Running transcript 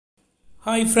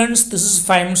Hi friends, this is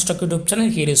 5 Minutes Tech YouTube channel.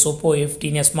 Here is Oppo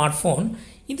A15s smartphone.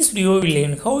 In this video, we will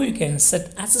learn how you can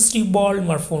set assistive ball in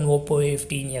your phone Oppo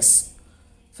A15s.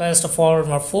 First of all, on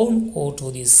your phone, go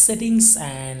to the settings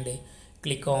and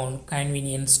click on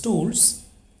convenience tools.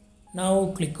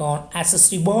 Now click on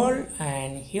assistive ball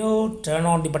and here turn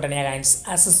on the button against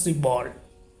assistive ball.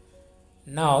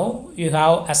 Now you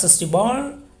have assistive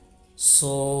ball,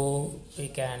 so we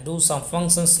can do some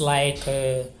functions like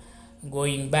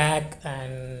going back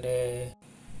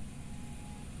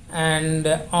and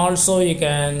also you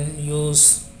can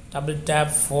use double tap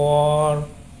for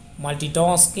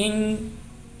multitasking.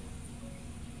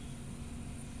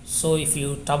 So if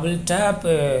you double tap,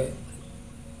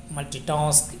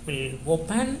 multitask will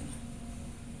open,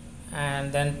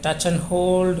 and then touch and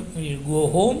hold will go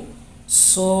home.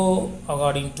 So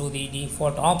according to the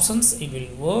default options it will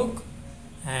work,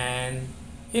 and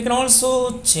you can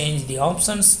also change the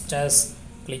options. Just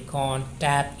click on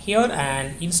tap here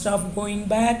and instead of going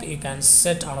back you can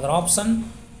set another option.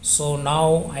 So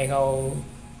now I have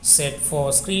set for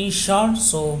screenshot,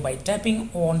 so by tapping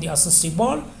on the assistive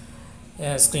ball,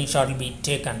 screenshot will be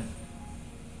taken.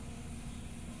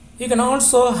 You can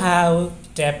also have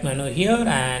tap menu here,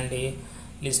 and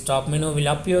list top menu will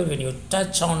appear when you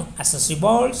touch on assistive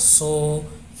ball. So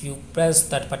if you press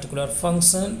that particular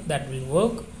function, that will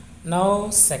work. Now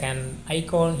second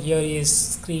icon here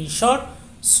is screenshot,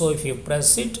 so if you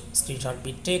press it, screenshot will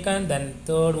be taken. Then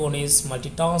third one is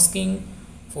multitasking,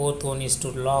 fourth one is to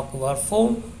lock your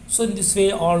phone. So in this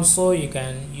way also you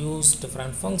can use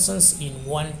different functions in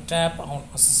one tap on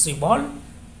assistive ball.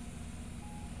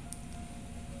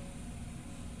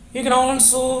 You can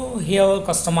also here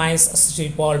customize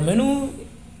assistive ball menu.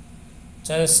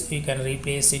 Just you can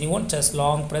replace anyone, just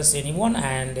long press anyone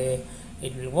and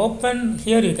it will open.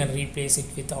 Here you can replace it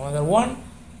with another one.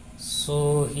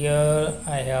 So here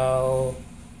I have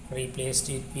replaced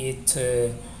it with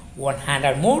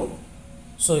one-handed mode.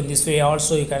 So in this way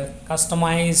also you can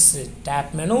customize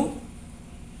tap menu.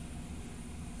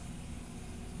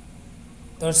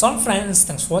 That's all friends,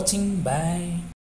 thanks for watching, bye.